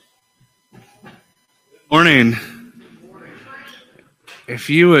Morning. If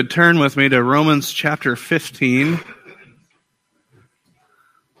you would turn with me to Romans chapter 15.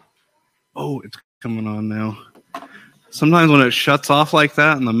 Oh, it's coming on now. Sometimes when it shuts off like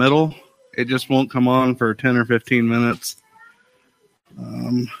that in the middle, it just won't come on for 10 or 15 minutes.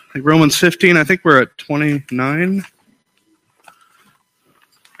 Like Romans 15, I think we're at 29.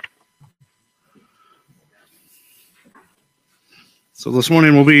 So this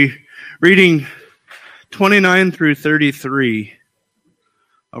morning we'll be reading 29 through 33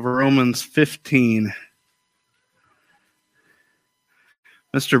 of Romans 15.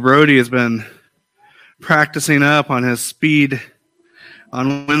 Mr. Brody has been practicing up on his speed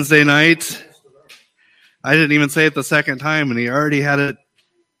on Wednesday nights. I didn't even say it the second time, and he already had it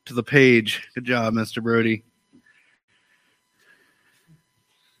to the page. Good job, Mr. Brody.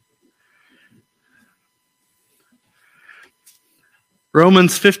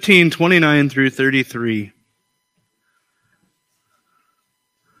 Romans 15, 29 through 33.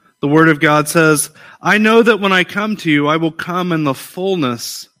 The Word of God says, I know that when I come to you, I will come in the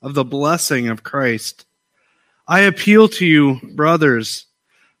fullness of the blessing of Christ. I appeal to you, brothers,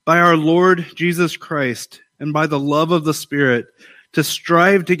 by our Lord Jesus Christ and by the love of the Spirit, to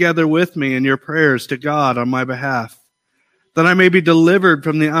strive together with me in your prayers to God on my behalf, that I may be delivered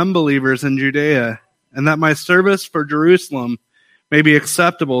from the unbelievers in Judea, and that my service for Jerusalem may be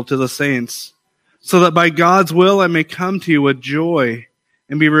acceptable to the saints, so that by God's will I may come to you with joy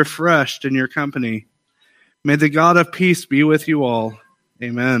and be refreshed in your company. May the God of peace be with you all.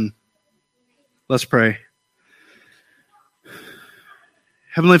 Amen. Let's pray.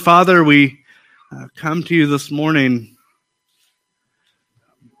 Heavenly Father, we come to you this morning,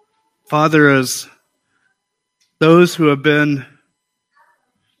 Father, as those who have been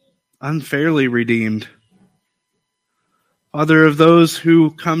unfairly redeemed. Father, of those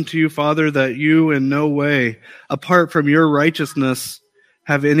who come to you, Father, that you in no way, apart from your righteousness,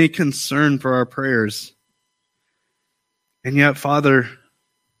 have any concern for our prayers. And yet, Father,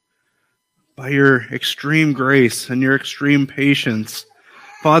 by your extreme grace and your extreme patience,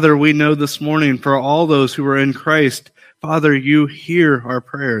 Father, we know this morning for all those who are in Christ, Father, you hear our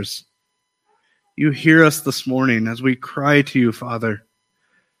prayers. You hear us this morning as we cry to you, Father,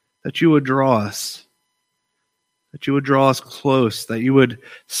 that you would draw us. That you would draw us close, that you would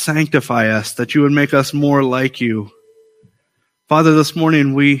sanctify us, that you would make us more like you. Father, this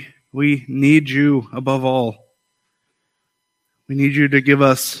morning we need you above all. We need you to give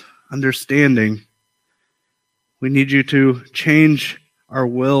us understanding. We need you to change our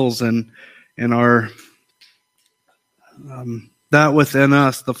wills and our that within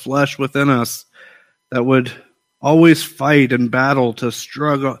us, the flesh within us, that would always fight and battle to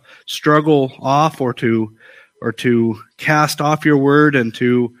struggle off or to cast off your word and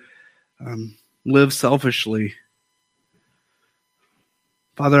to live selfishly.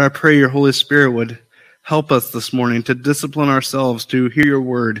 Father, I pray your Holy Spirit would help us this morning to discipline ourselves to hear your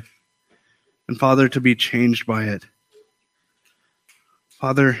word, and Father, to be changed by it.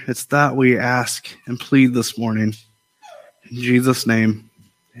 Father, it's that we ask and plead this morning. In Jesus' name,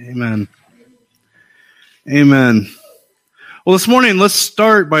 amen. Amen. Well, this morning, let's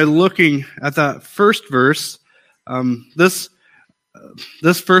start by looking at that first verse. This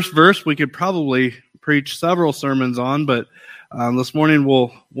first verse we could probably preach several sermons on, but this morning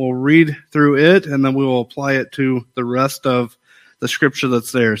we'll read through it and then we will apply it to the rest of the scripture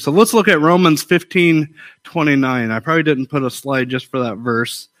that's there. So let's look at Romans 15:29. I probably didn't put a slide just for that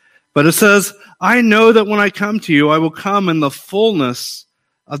verse, but it says, I know that when I come to you, I will come in the fullness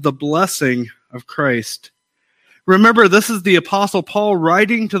of the blessing of Christ. Remember, this is the Apostle Paul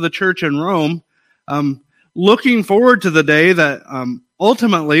writing to the church in Rome, looking forward to the day that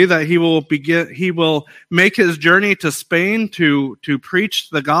ultimately that he will make his journey to Spain to preach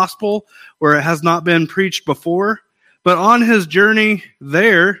the gospel where it has not been preached before. But on his journey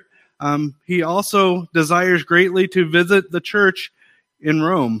there, he also desires greatly to visit the church in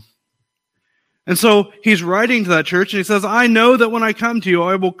Rome. And so he's writing to that church and he says, I know that when I come to you,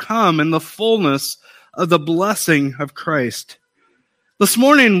 I will come in the fullness of the blessing of Christ. This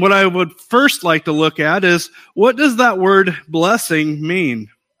morning, what I would first like to look at is, what does that word blessing mean?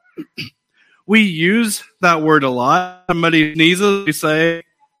 We use that word a lot. Somebody sneezes, we say,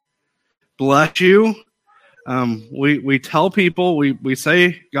 bless you. We tell people, we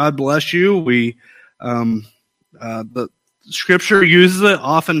say, God bless you. The scripture uses it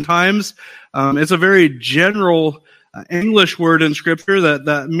oftentimes. It's a very general English word in scripture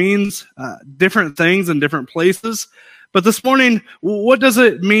that means different things in different places. But this morning, what does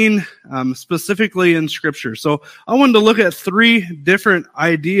it mean specifically in Scripture? So I wanted to look at three different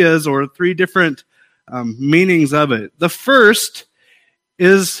ideas or three different meanings of it. The first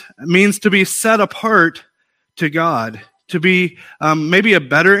means to be set apart to God. To be, maybe a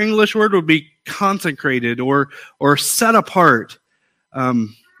better English word would be consecrated or set apart.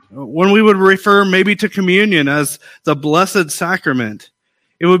 When we would refer maybe to communion as the blessed sacrament,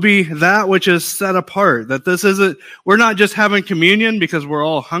 it would be that which is set apart. That we're not just having communion because we're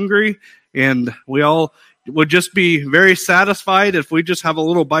all hungry and we all would just be very satisfied if we just have a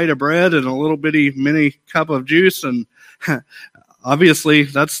little bite of bread and a little bitty mini cup of juice. And obviously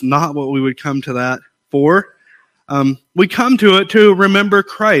that's not what we would come to that for. We come to it to remember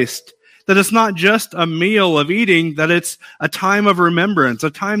Christ. That it's not just a meal of eating, that it's a time of remembrance, a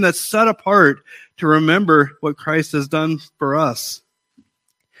time that's set apart to remember what Christ has done for us.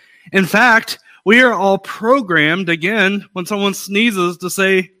 In fact, we are all programmed, again, when someone sneezes to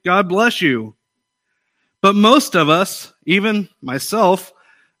say, God bless you. But most of us, even myself,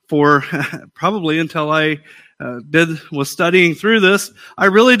 for probably until I was studying through this, I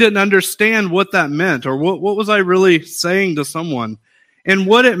really didn't understand what that meant or what was I really saying to someone. And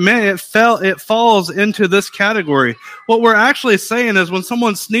what it meant, it falls into this category. What we're actually saying is when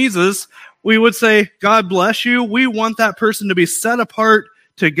someone sneezes, we would say, God bless you. We want that person to be set apart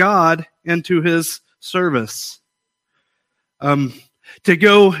to God and to his service. To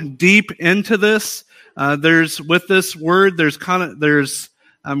go deep into this, there's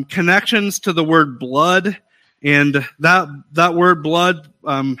connections to the word blood, and that word blood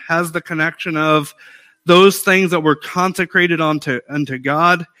has the connection of those things that were consecrated unto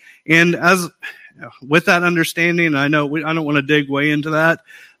God. And as with that understanding, I know I don't want to dig way into that,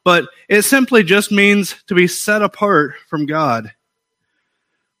 but it simply just means to be set apart from God,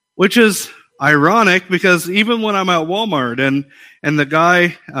 which is ironic because even when I'm at Walmart and the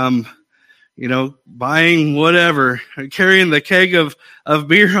guy, buying whatever, carrying the keg of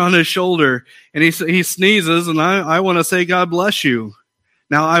beer on his shoulder, and he sneezes, and I want to say, God bless you.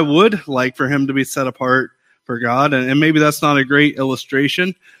 Now, I would like for him to be set apart for God, and maybe that's not a great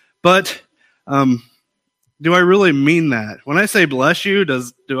illustration, but do I really mean that? When I say bless you,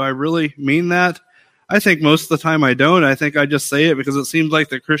 do I really mean that? I think most of the time I don't. I think I just say it because it seems like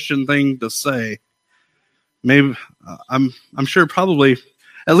the Christian thing to say. Maybe I'm sure probably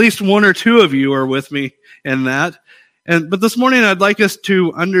at least one or two of you are with me in that. But this morning I'd like us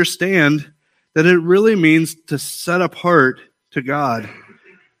to understand that it really means to set apart to God.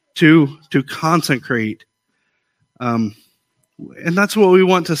 To consecrate. And that's what we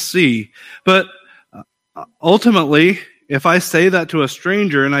want to see. But ultimately, if I say that to a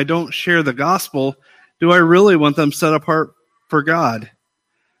stranger and I don't share the gospel, do I really want them set apart for God?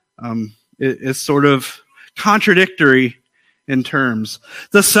 It's sort of contradictory in terms.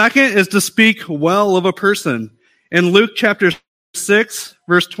 The second is to speak well of a person. In Luke chapter 6,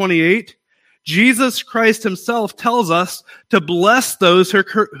 verse 28, Jesus Christ himself tells us to bless those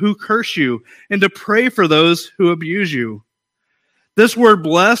who curse you and to pray for those who abuse you. This word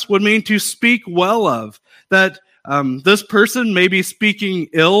bless would mean to speak well of, that this person may be speaking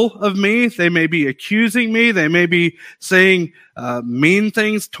ill of me, they may be accusing me, they may be saying mean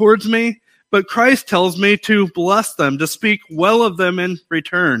things towards me, but Christ tells me to bless them, to speak well of them in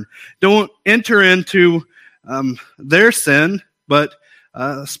return. Don't enter into their sin, but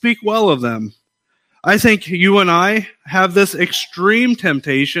speak well of them. I think you and I have this extreme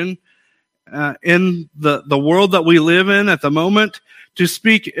temptation in the world that we live in at the moment to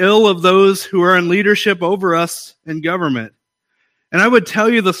speak ill of those who are in leadership over us in government. And I would tell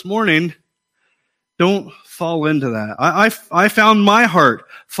you this morning, don't fall into that. I found my heart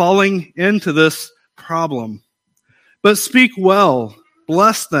falling into this problem. But speak well,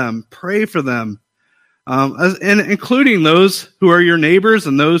 bless them, pray for them. And including those who are your neighbors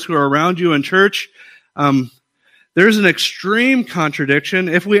and those who are around you in church. There's an extreme contradiction,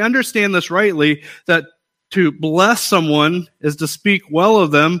 if we understand this rightly, that to bless someone is to speak well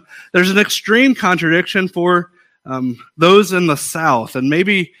of them. There's an extreme contradiction for those in the South. And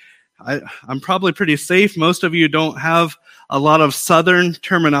maybe I'm probably pretty safe. Most of you don't have a lot of Southern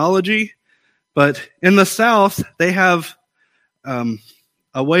terminology. But in the South, they have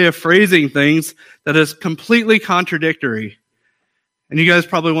a way of phrasing things that is completely contradictory. And you guys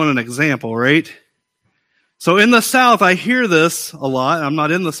probably want an example, right? So in the South, I hear this a lot. I'm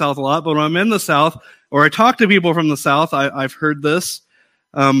not in the South a lot, but when I'm in the South, or I talk to people from the South, I've heard this.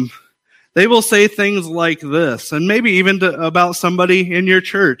 They will say things like this, and maybe even about somebody in your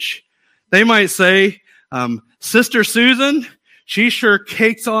church. They might say, Sister Susan, she sure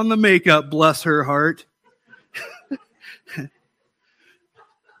cakes on the makeup, bless her heart.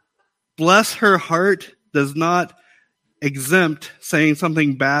 Bless her heart does not exempt saying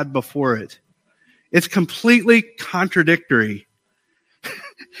something bad before it. It's completely contradictory.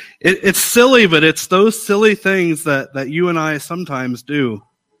 It's silly, but it's those silly things that you and I sometimes do.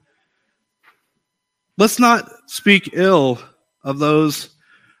 Let's not speak ill of those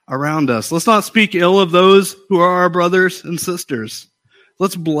around us. Let's not speak ill of those who are our brothers and sisters.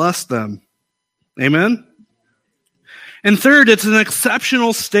 Let's bless them. Amen? And third, it's an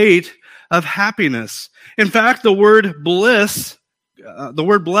exceptional state of happiness. In fact, the word bliss, the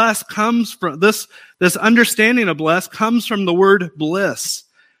word bless comes from this understanding of bless comes from the word bliss.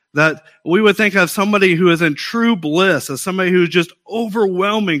 That we would think of somebody who is in true bliss as somebody who's just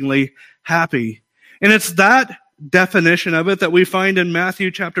overwhelmingly happy. And it's that definition of it that we find in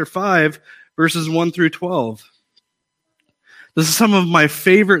Matthew chapter 5, verses 1 through 12. This is some of my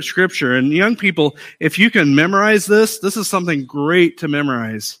favorite scripture. And young people, if you can memorize this is something great to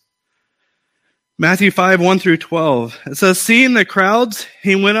memorize. Matthew 5, 1 through 12. It says, "Seeing the crowds,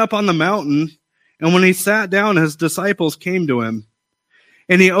 he went up on the mountain, and when he sat down, his disciples came to him.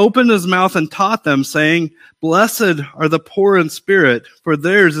 And he opened his mouth and taught them, saying, 'Blessed are the poor in spirit, for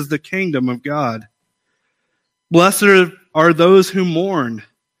theirs is the kingdom of God. Blessed are those who mourn,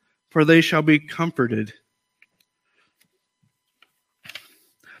 for they shall be comforted.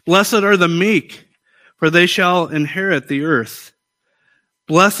 Blessed are the meek, for they shall inherit the earth.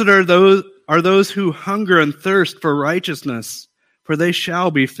 Blessed are those who hunger and thirst for righteousness, for they shall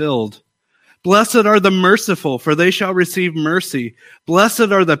be filled. Blessed are the merciful, for they shall receive mercy.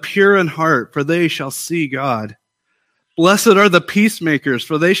 Blessed are the pure in heart, for they shall see God. Blessed are the peacemakers,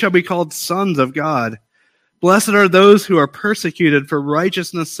 for they shall be called sons of God. Blessed are those who are persecuted for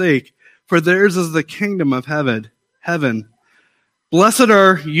righteousness' sake, for theirs is the kingdom of heaven. Blessed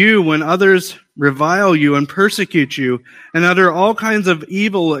are you when others revile you and persecute you, and utter all kinds of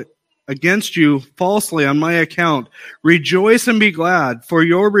evil against you falsely on my account. Rejoice and be glad, for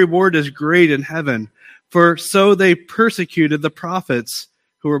your reward is great in heaven. For so they persecuted the prophets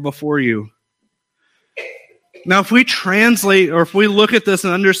who were before you." Now, if we translate or if we look at this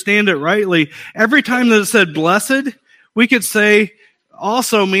and understand it rightly, every time that it said blessed, we could say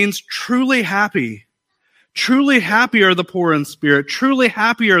also means truly happy. Truly happy are the poor in spirit. Truly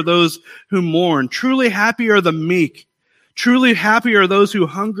happy are those who mourn. Truly happy are the meek. Truly happy are those who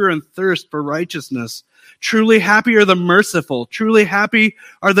hunger and thirst for righteousness. Truly happy are the merciful. Truly happy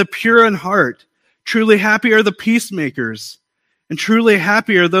are the pure in heart. Truly happy are the peacemakers. And truly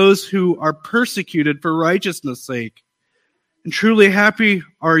happy are those who are persecuted for righteousness' sake. And truly happy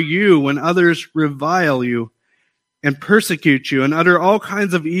are you when others revile you and persecute you and utter all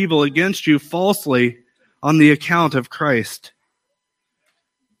kinds of evil against you falsely on the account of Christ.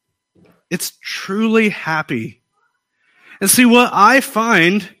 It's truly happy. And see, what I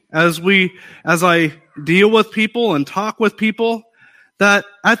find as I deal with people and talk with people, that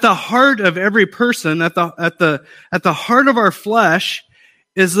at the heart of every person, at the heart of our flesh,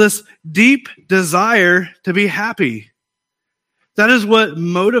 is this deep desire to be happy. That is what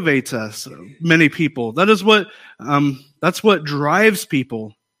motivates us, many people. That's what drives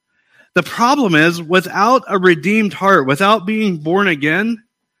people. The problem is, without a redeemed heart, without being born again,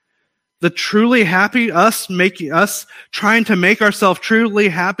 the truly happy, us trying to make ourselves truly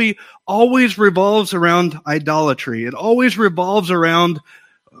happy, always revolves around idolatry. It always revolves around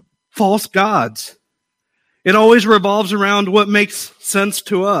false gods. It always revolves around what makes sense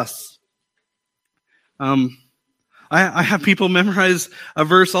to us. I have people memorize a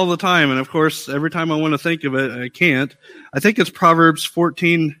verse all the time, and of course, every time I want to think of it, I can't. I think it's Proverbs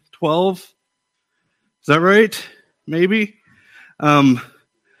 14:12. Is that right? Maybe?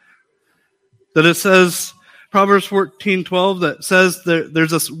 That it says, Proverbs 14:12, that says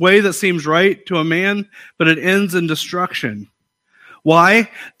there's a way that seems right to a man, but it ends in destruction. Why?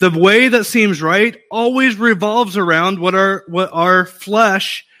 The way that seems right always revolves around what our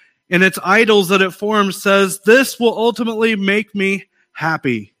flesh and its idols that it forms says, this will ultimately make me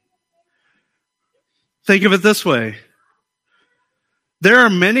happy. Think of it this way. There are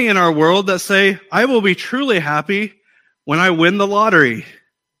many in our world that say, I will be truly happy when I win the lottery.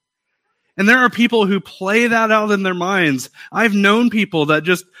 And there are people who play that out in their minds. I've known people that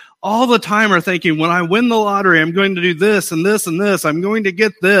just all the time are thinking, when I win the lottery, I'm going to do this and this and this. I'm going to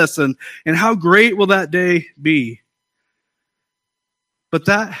get this. And how great will that day be? But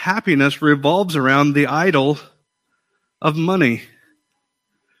that happiness revolves around the idol of money.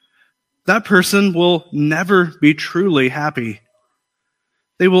 That person will never be truly happy.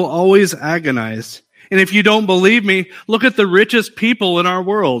 They will always agonize. And if you don't believe me, look at the richest people in our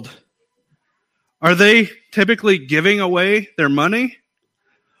world. Are they typically giving away their money?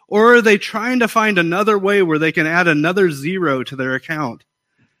 Or are they trying to find another way where they can add another zero to their account?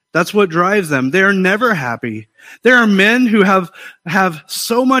 That's what drives them. They are never happy. There are men who have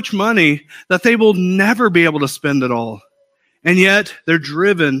so much money that they will never be able to spend it all. And yet they're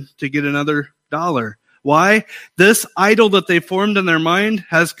driven to get another dollar. Why? This idol that they formed in their mind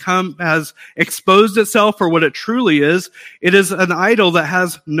has exposed itself for what it truly is. It is an idol that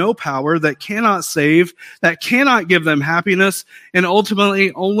has no power, that cannot save, that cannot give them happiness, and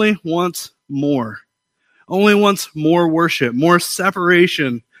ultimately only wants more. Only wants more worship, more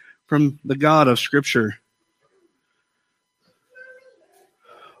separation from the God of Scripture.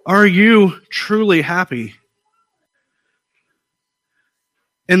 Are you truly happy?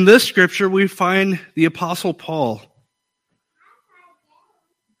 In this scripture, we find the Apostle Paul.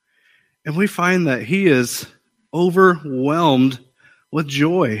 And we find that he is overwhelmed with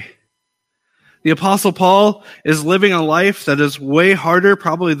joy. The Apostle Paul is living a life that is way harder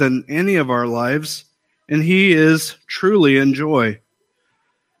probably than any of our lives, and he is truly in joy.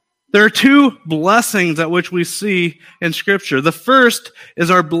 There are two blessings at which we see in Scripture. The first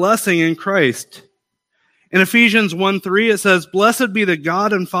is our blessing in Christ. In Ephesians 1:3, it says, "Blessed be the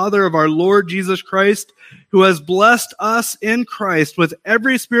God and Father of our Lord Jesus Christ, who has blessed us in Christ with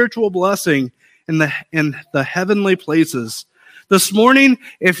every spiritual blessing in the heavenly places." This morning,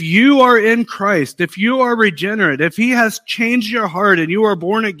 if you are in Christ, if you are regenerate, if he has changed your heart and you are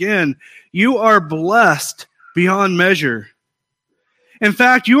born again, you are blessed beyond measure. In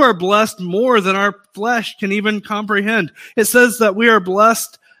fact, you are blessed more than our flesh can even comprehend. It says that we are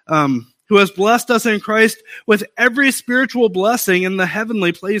blessed, who has blessed us in Christ with every spiritual blessing in the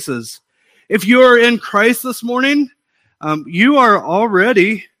heavenly places. If you are in Christ this morning, you are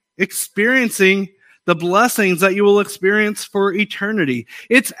already experiencing the blessings that you will experience for eternity.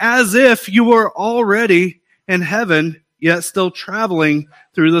 It's as if you were already in heaven, yet still traveling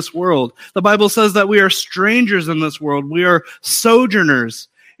through this world. The Bible says that we are strangers in this world. We are sojourners,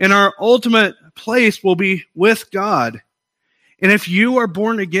 and our ultimate place will be with God. And if you are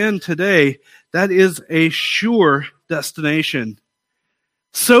born again today, that is a sure destination.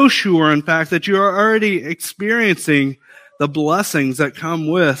 So sure, in fact, that you are already experiencing the blessings that come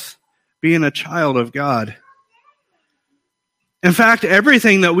with being a child of God. In fact, every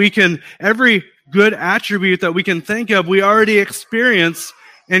good attribute that we can think of, we already experience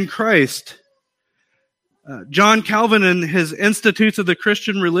in Christ. John Calvin, in his Institutes of the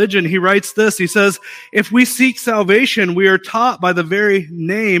Christian Religion, he writes this. He says, "If we seek salvation, we are taught by the very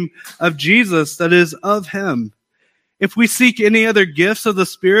name of Jesus that is of him. If we seek any other gifts of the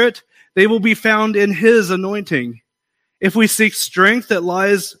Spirit, they will be found in his anointing. If we seek strength, it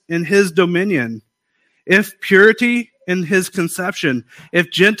lies in his dominion. If purity, in his conception. If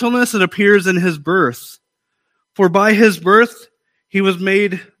gentleness, it appears in his birth. For by his birth, he was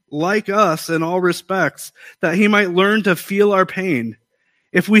made like us in all respects, that he might learn to feel our pain.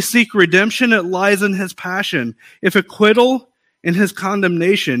 If we seek redemption, it lies in his passion. If acquittal, in his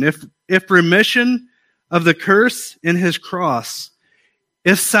condemnation. If remission of the curse, in his cross.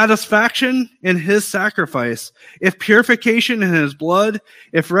 If satisfaction, in his sacrifice. If purification, in his blood.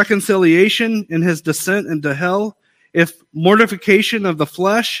 If reconciliation, in his descent into hell. If mortification of the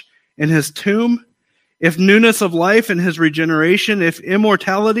flesh, in his tomb. If newness of life, in his regeneration. If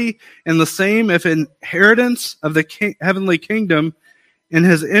immortality, in the same. If inheritance of the heavenly kingdom, in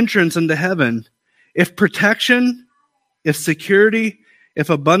his entrance into heaven. If protection, if security, if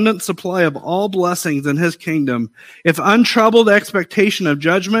abundant supply of all blessings in his kingdom, if untroubled expectation of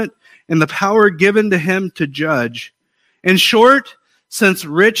judgment, and the power given to him to judge. In short, since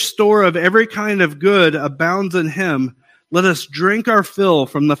rich store of every kind of good abounds in him, let us drink our fill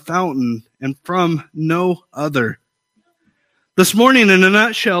from the fountain and from no other. This morning, in a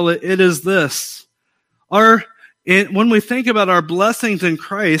nutshell, it is this. When we think about our blessings in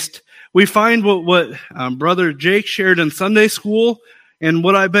Christ, we find what Brother Jake shared in Sunday school, and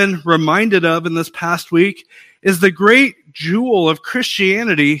what I've been reminded of in this past week is the great jewel of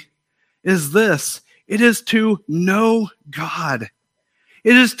Christianity is this. It is to know God.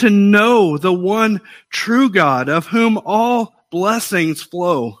 It is to know the one true God of whom all blessings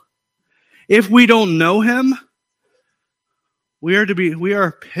flow. If we don't know him, we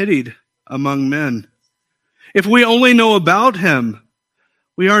are pitied among men. If we only know about him,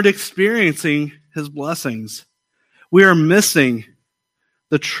 we aren't experiencing his blessings. We are missing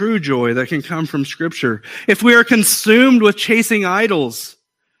the true joy that can come from Scripture. If we are consumed with chasing idols,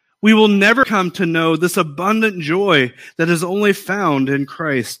 we will never come to know this abundant joy that is only found in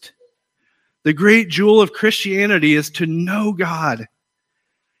Christ. The great jewel of Christianity is to know God.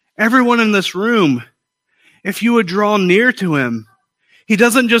 Everyone in this room, if you would draw near to him, he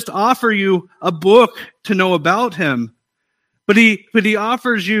doesn't just offer you a book to know about him, but he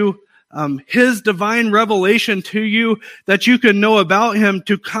offers you his divine revelation to you that you can know about him,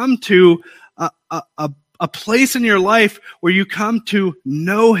 to come to a place in your life where you come to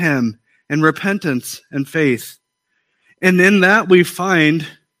know him in repentance and faith. And in that we find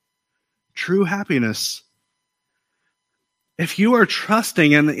true happiness. If you are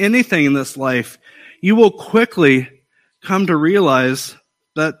trusting in anything in this life, you will quickly come to realize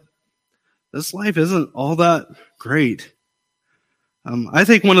that this life isn't all that great. I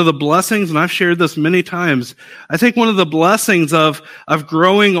think one of the blessings, and I've shared this many times, I think one of the blessings of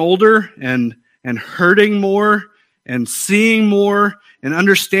growing older and hurting more and seeing more and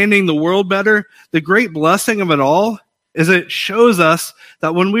understanding the world better, the great blessing of it all is it shows us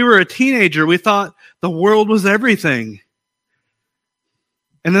that when we were a teenager, we thought the world was everything.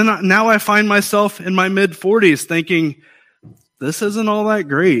 And then now I find myself in my mid-40s thinking, this isn't all that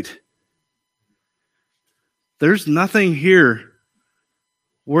great. There's nothing here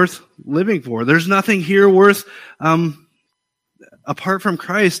worth living for. There's nothing here worth, apart from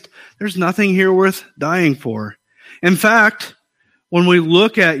Christ, there's nothing here worth dying for. In fact, when we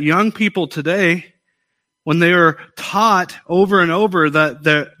look at young people today, when they are taught over and over that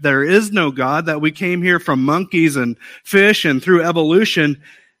there is no God, that we came here from monkeys and fish and through evolution,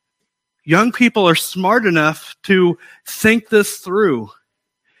 young people are smart enough to think this through.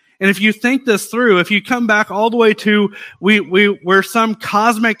 And if you think this through, if you come back all the way to we're some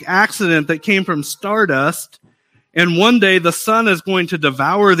cosmic accident that came from stardust, and one day the sun is going to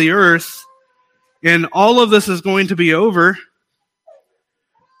devour the earth, and all of this is going to be over,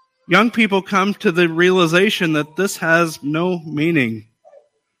 young people come to the realization that this has no meaning.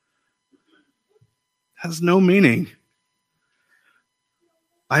 Has no meaning.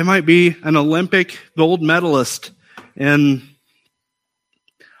 I might be an Olympic gold medalist, and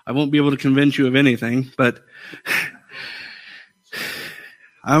I won't be able to convince you of anything, but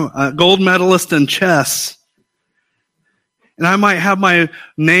I'm a gold medalist in chess. And I might have my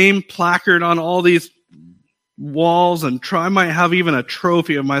name placard on all these walls, and I might have even a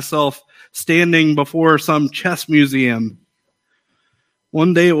trophy of myself standing before some chess museum.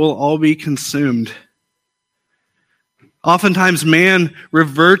 One day it will all be consumed. Oftentimes man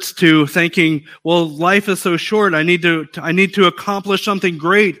reverts to thinking, well, life is so short, I need to accomplish something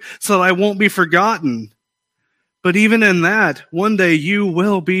great so that I won't be forgotten. But even in that, one day you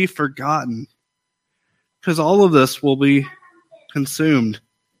will be forgotten, because all of this will be consumed.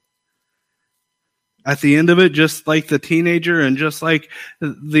 At the end of it, just like the teenager and just like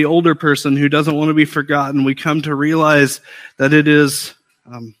the older person who doesn't want to be forgotten, we come to realize that it is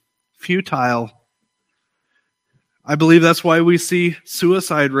futile. I believe that's why we see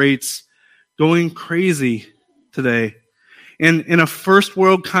suicide rates going crazy today. In a first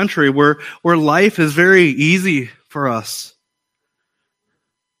world country where life is very easy for us,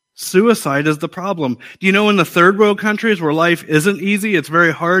 suicide is the problem. Do you know in the third world countries where life isn't easy, it's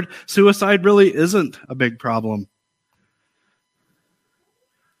very hard, suicide really isn't a big problem?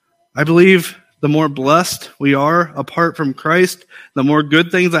 I believe the more blessed we are apart from Christ, the more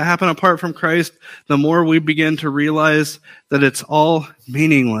good things that happen apart from Christ, the more we begin to realize that it's all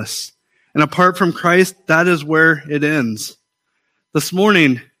meaningless. And apart from Christ, that is where it ends. This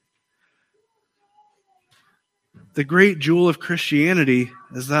morning, the great jewel of Christianity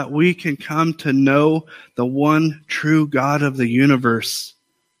is that we can come to know the one true God of the universe.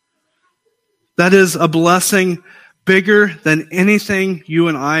 That is a blessing bigger than anything you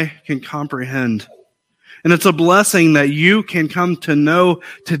and I can comprehend. And it's a blessing that you can come to know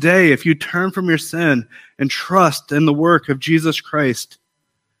today if you turn from your sin and trust in the work of Jesus Christ.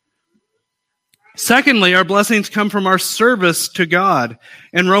 Secondly, our blessings come from our service to God.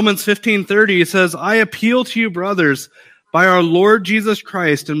 In Romans 15:30, it says, I appeal to you, brothers, by our Lord Jesus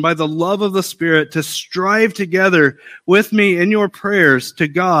Christ and by the love of the Spirit, to strive together with me in your prayers to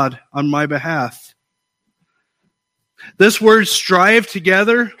God on my behalf. This word strive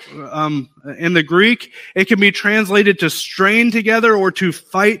together, in the Greek, it can be translated to strain together or to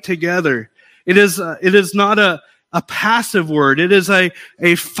fight together. It is not a passive word. It is a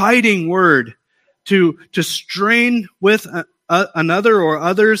fighting word. To strain with another or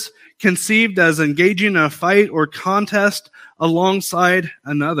others, conceived as engaging in a fight or contest alongside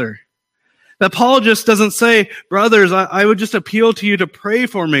another. That Paul just doesn't say, brothers, I would just appeal to you to pray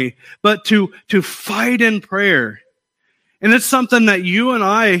for me, but to fight in prayer. And it's something that you and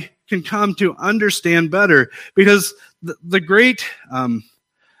I can come to understand better, because the great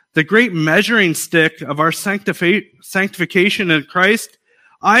measuring stick of our sanctification in Christ,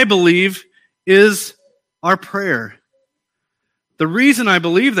 I believe, is our prayer. the reason I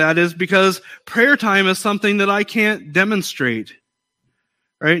believe that is because prayer time is something that I can't demonstrate.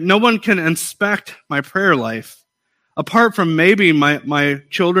 Right? No one can inspect my prayer life, apart from maybe my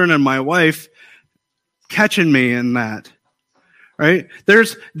children and my wife catching me in that. Right?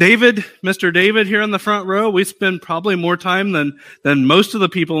 There's David, Mr. David here in the front row. We spend probably more time than most of the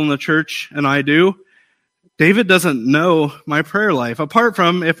people in the church and I do. David doesn't know my prayer life, apart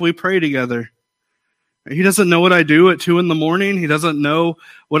from if we pray together. He doesn't know what I do at 2 a.m. He doesn't know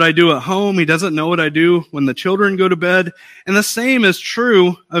what I do at home. He doesn't know what I do when the children go to bed. And the same is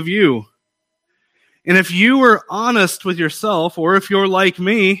true of you. And if you are honest with yourself, or if you're like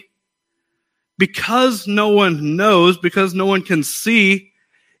me, because no one knows, because no one can see,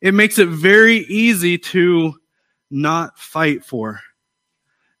 it makes it very easy to not fight for.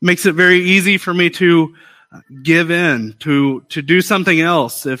 It makes it very easy for me to give in, to do something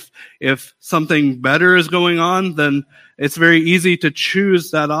else. If something better is going on, then it's very easy to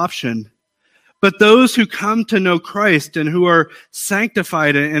choose that option. But those who come to know Christ and who are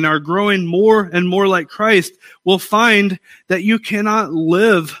sanctified and are growing more and more like Christ will find that you cannot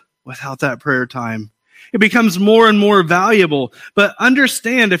live without that prayer time. It becomes more and more valuable. But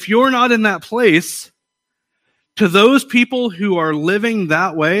understand, if you're not in that place, to those people who are living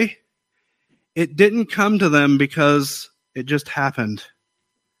that way, it didn't come to them because it just happened.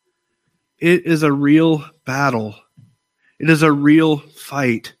 It is a real battle. It is a real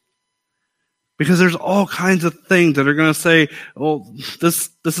fight. Because there's all kinds of things that are going to say, well, this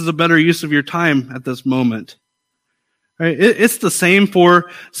is a better use of your time at this moment. Right? It's the same for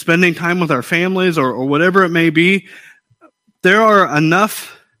spending time with our families or whatever it may be. There are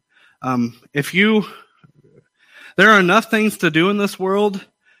enough, there are enough things to do in this world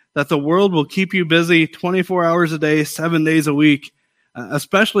that the world will keep you busy 24 hours a day, 7 days a week,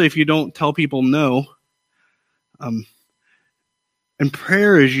 especially if you don't tell people no. And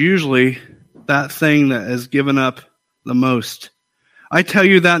prayer is usually that thing that is given up the most. I tell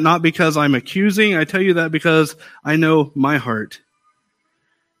you that not because I'm accusing. I tell you that because I know my heart.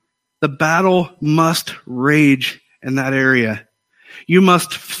 The battle must rage in that area. You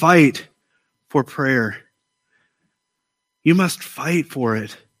must fight for prayer. You must fight for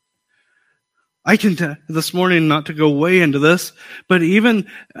it. I can tell this morning, not to go way into this, but even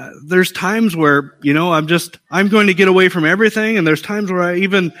there's times where, I'm going to get away from everything, and there's times where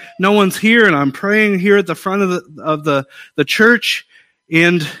no one's here, and I'm praying here at the front of the church,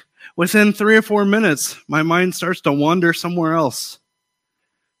 and within 3 or 4 minutes, my mind starts to wander somewhere else.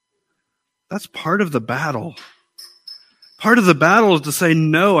 That's part of the battle. Part of the battle is to say,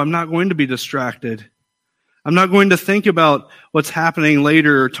 no, I'm not going to be distracted. I'm not going to think about what's happening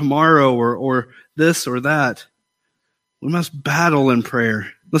later or tomorrow or this or that. We must battle in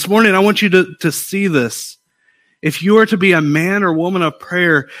prayer. This morning, I want you to see this. If you are to be a man or woman of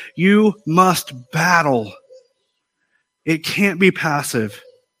prayer, you must battle. It can't be passive.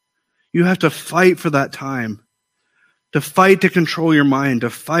 You have to fight for that time. To fight to control your mind. To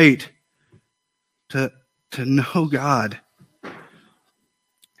fight to know God.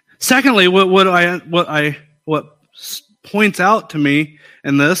 Secondly, what points out to me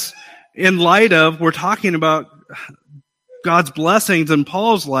in this, in light of we're talking about God's blessings in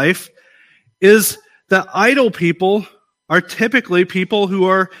Paul's life, is that idle people are typically people who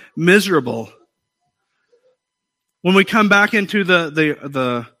are miserable. When we come back into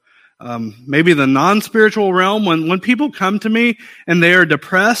the maybe the non-spiritual realm, when people come to me and they are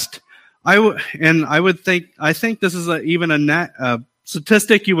depressed, I think this is even a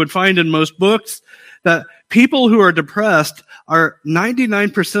statistic you would find in most books, that people who are depressed are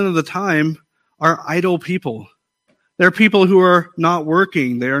 99% of the time are idle people. They're people who are not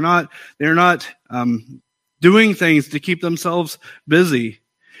working. They're not doing things to keep themselves busy.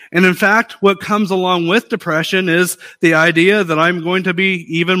 And in fact, what comes along with depression is the idea that I'm going to be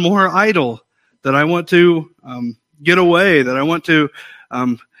even more idle, that I want to get away, that I want to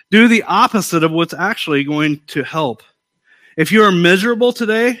do the opposite of what's actually going to help. If you are miserable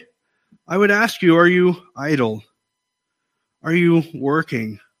today, I would ask you, are you idle? Are you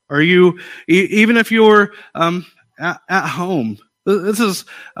working? Are you, even if you're at home, this is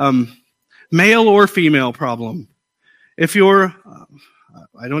male or female problem. If you're,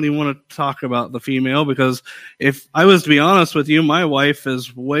 I don't even want to talk about the female, because if I was to be honest with you, my wife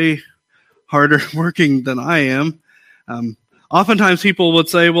is way harder working than I am. Oftentimes people would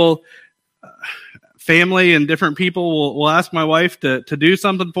say, well, family and different people will ask my wife to do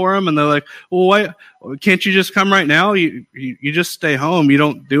something for them, and they're like, well, why can't you just come right now? You just stay home. You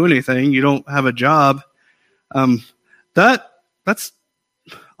don't do anything. You don't have a job. That's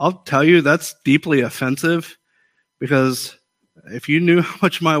I'll tell you, that's deeply offensive, because if you knew how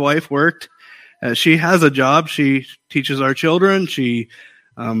much my wife worked, she has a job. She teaches our children. She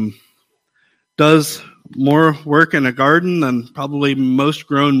does more work in a garden than probably most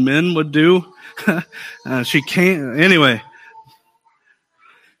grown men would do. She can't. Anyway,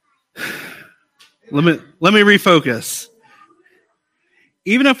 let me refocus.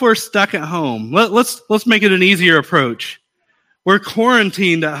 Even if we're stuck at home, let's make it an easier approach. We're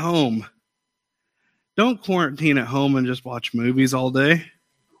quarantined at home. Don't quarantine at home and just watch movies all day.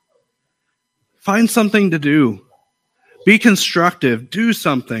 Find something to do. Be constructive. Do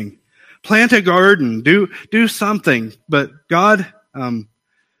something. Plant a garden. Do something. But God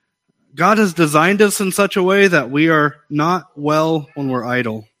has designed us in such a way that we are not well when we're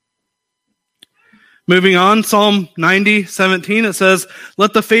idle. Moving on, Psalm 90:17, it says,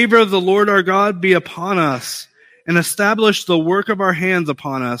 "Let the favor of the Lord our God be upon us, and establish the work of our hands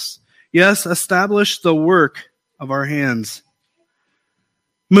upon us." Yes, establish the work of our hands.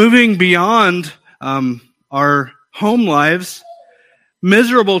 Moving beyond our home lives,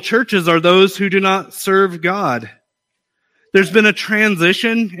 miserable churches are those who do not serve God. There's been a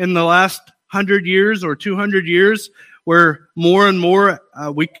transition in the last 100 years or 200 years where more and more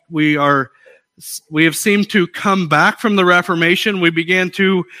we have seemed to come back from the Reformation. We began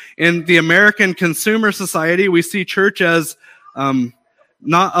to, in the American consumer society, we see church as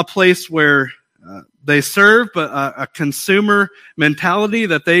not a place where they serve, but a consumer mentality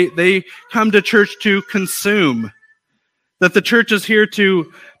that they come to church to consume. That the church is here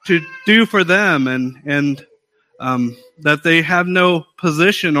to do for them, and that they have no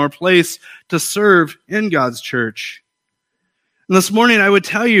position or place to serve in God's church. And this morning I would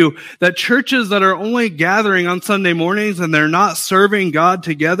tell you that churches that are only gathering on Sunday mornings and they're not serving God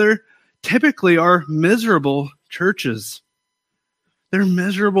together typically are miserable churches. They're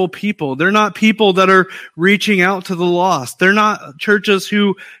miserable people. They're not people that are reaching out to the lost. They're not churches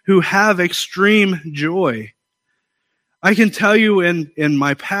who have extreme joy. I can tell you in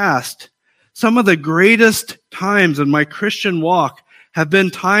my past, some of the greatest times in my Christian walk have been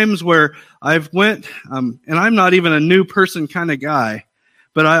times where I've went, and I'm not even a new person kind of guy,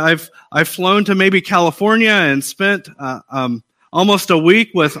 but I've flown to maybe California and spent almost a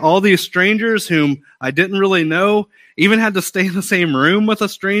week with all these strangers whom I didn't really know, even had to stay in the same room with a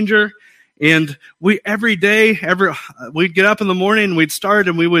stranger. And every day, we'd get up in the morning and we'd start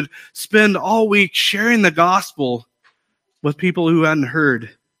and we would spend all week sharing the gospel with people who hadn't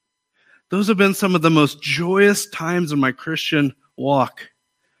heard. Those have been some of the most joyous times in my Christian walk.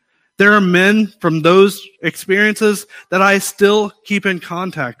 There are men from those experiences that I still keep in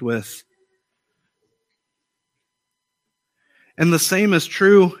contact with. And the same is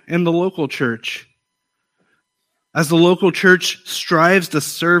true in the local church. As the local church strives to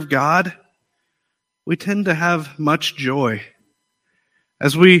serve God, we tend to have much joy.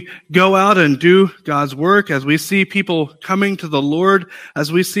 As we go out and do God's work, as we see people coming to the Lord,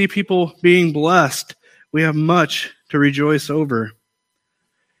 as we see people being blessed, we have much to rejoice over.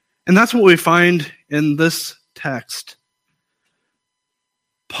 And that's what we find in this text.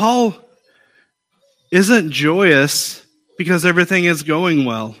 Paul isn't joyous because everything is going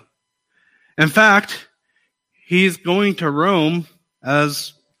well. In fact, he's going to Rome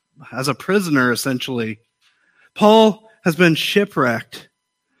as a prisoner, essentially. Paul has been shipwrecked.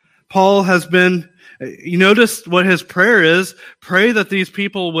 Paul has been, you notice what his prayer is. Pray that these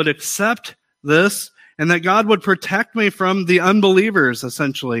people would accept this and that God would protect me from the unbelievers,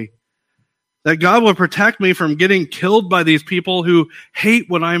 essentially. That God would protect me from getting killed by these people who hate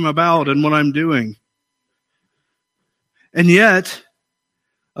what I'm about and what I'm doing. And yet,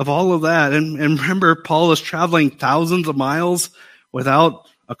 of all of that, and remember, Paul is traveling thousands of miles without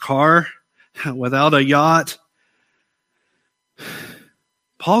a car, without a yacht.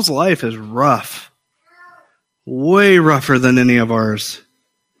 Paul's life is rough, way rougher than any of ours.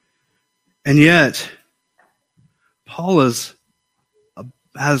 And yet, Paul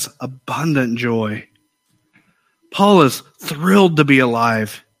has abundant joy. Paul is thrilled to be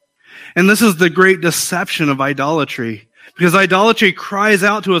alive. And this is the great deception of idolatry. Because idolatry cries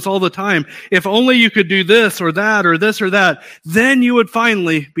out to us all the time, if only you could do this or that or this or that, then you would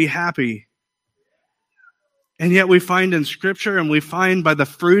finally be happy. And yet we find in Scripture and we find by the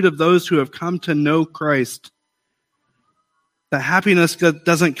fruit of those who have come to know Christ, that happiness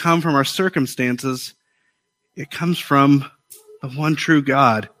doesn't come from our circumstances. It comes from the one true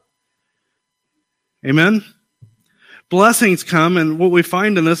God. Amen? Blessings come, and what we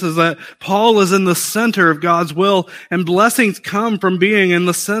find in this is that Paul is in the center of God's will, and blessings come from being in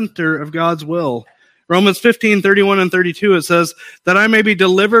the center of God's will. Romans 15:31 and 32, it says, that I may be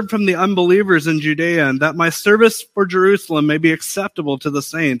delivered from the unbelievers in Judea, and that my service for Jerusalem may be acceptable to the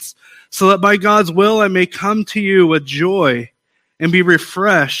saints, so that by God's will I may come to you with joy and be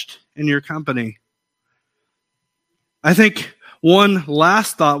refreshed in your company. I think one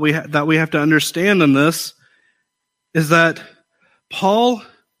last thought that we have to understand in this is that Paul,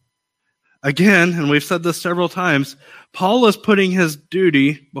 again, and we've said this several times, Paul is putting his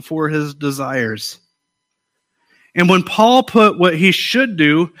duty before his desires. And when Paul put what he should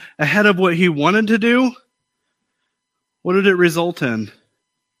do ahead of what he wanted to do, what did it result in? It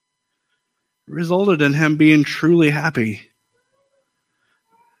resulted in him being truly happy.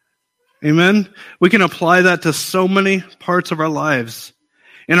 Amen? We can apply that to so many parts of our lives.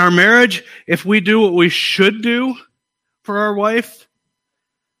 In our marriage, if we do what we should do for our wife,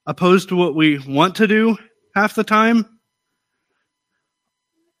 opposed to what we want to do half the time,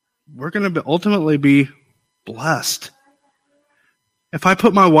 we're going to ultimately be blessed. If I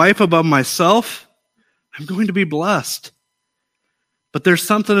put my wife above myself, I'm going to be blessed. But there's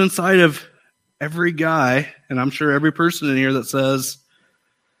something inside of every guy, and I'm sure every person in here, that says,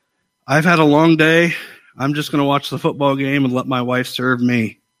 I've had a long day. I'm just going to watch the football game and let my wife serve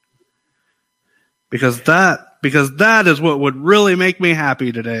me. Because that is what would really make me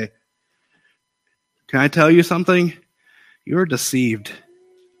happy today. Can I tell you something? You're deceived.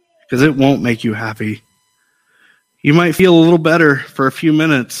 Because it won't make you happy. You might feel a little better for a few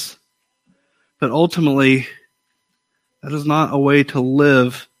minutes, but ultimately, that is not a way to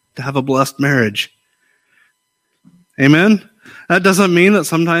live, to have a blessed marriage. Amen? That doesn't mean that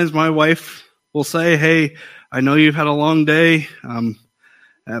sometimes my wife will say, hey, I know you've had a long day. In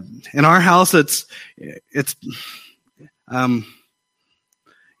our house,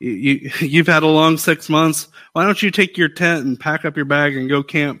 you've had a long 6 months. Why don't you take your tent and pack up your bag and go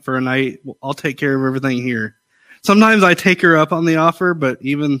camp for a night? I'll take care of everything here. Sometimes I take her up on the offer, but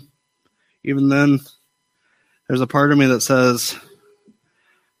even then, there's a part of me that says,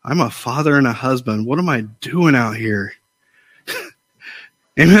 I'm a father and a husband. What am I doing out here?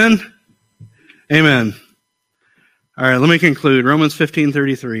 Amen? Amen. All right, let me conclude. Romans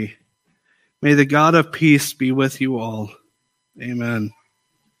 15:33. May the God of peace be with you all. Amen.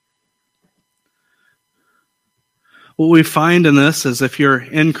 What we find in this is if you're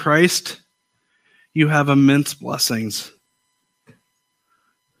in Christ, you have immense blessings.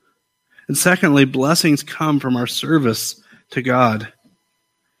 And secondly, blessings come from our service to God.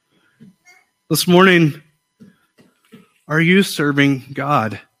 This morning, are you serving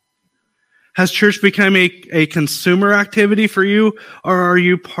God? Has church become a consumer activity for you, or are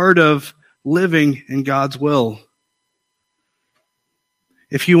you part of living in God's will?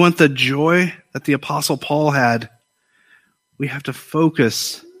 If you want the joy that the Apostle Paul had, we have to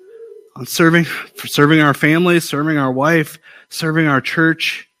focus on serving our families, serving our wife, serving our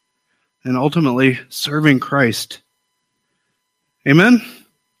church, and ultimately serving Christ. Amen?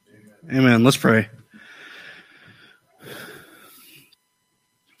 Amen. Let's pray.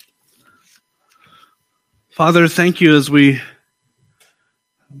 Father, thank you as we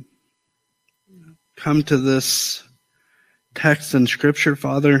come to this text in Scripture,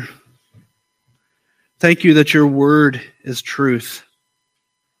 Father. Thank you that your word is truth.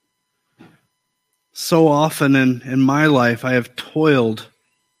 So often in my life, I have toiled.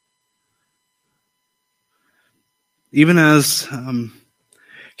 Even as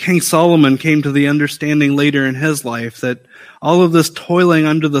King Solomon came to the understanding later in his life that all of this toiling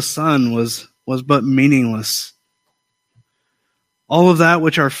under the sun was but meaningless. All of that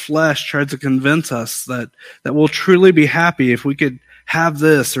which our flesh tried to convince us that we'll truly be happy if we could have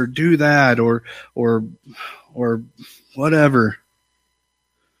this or do that or whatever.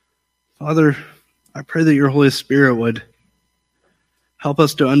 Father, I pray that your Holy Spirit would help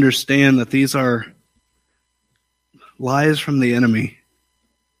us to understand that these are lies from the enemy.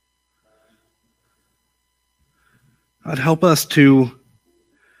 God, help us to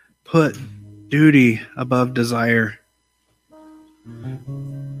put duty above desire.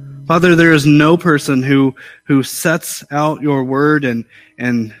 Father, there is no person who sets out your word and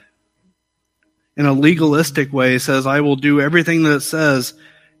in a legalistic way says, I will do everything that it says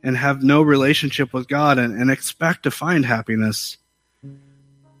and have no relationship with God and expect to find happiness.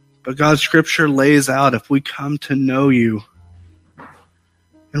 But God's Scripture lays out if we come to know you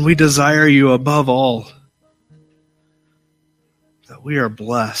and we desire you above all, that we are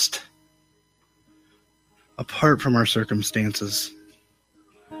blessed apart from our circumstances.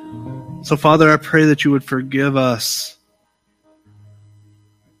 So, Father, I pray that you would forgive us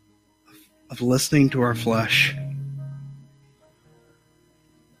of listening to our flesh.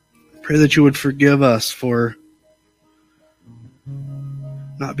 Pray that you would forgive us for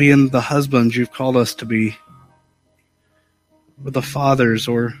not being the husbands you've called us to be, or the fathers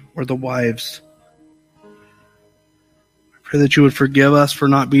or the wives. I pray that you would forgive us for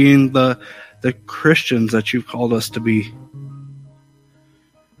not being the Christians that you've called us to be.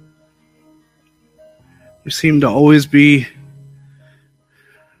 We seem to always be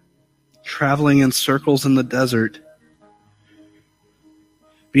traveling in circles in the desert,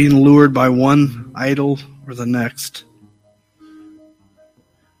 being lured by one idol or the next.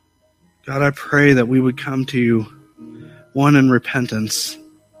 God, I pray that we would come to you, one, in repentance,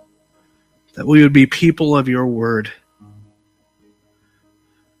 that we would be people of your word,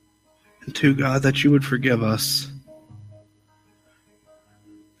 and two, God, that you would forgive us,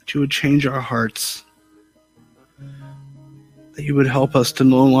 that you would change our hearts, that you would help us to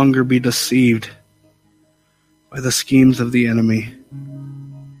no longer be deceived by the schemes of the enemy.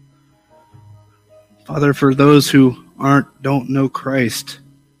 Father, for those who don't know Christ,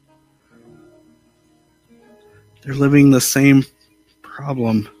 they're living the same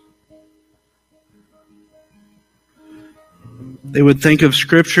problem. They would think of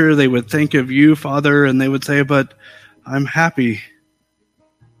Scripture, they would think of you, Father, and they would say, but I'm happy.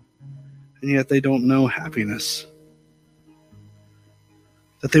 And yet they don't know happiness.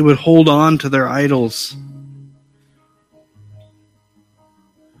 That they would hold on to their idols.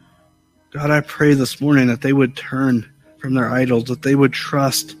 God, I pray this morning that they would turn from their idols, that they would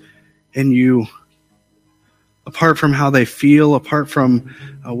trust in you. Apart from how they feel, apart from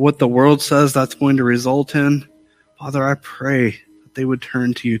what the world says that's going to result in, Father, I pray that they would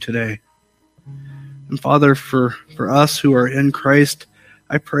turn to you today. And Father, for us who are in Christ,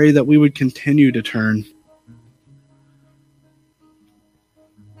 I pray that we would continue to turn.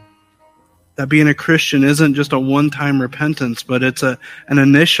 That being a Christian isn't just a one-time repentance, but it's an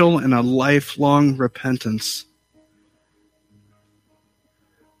initial and a lifelong repentance.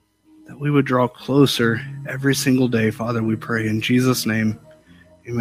 That we would draw closer every single day, Father, we pray in Jesus' name.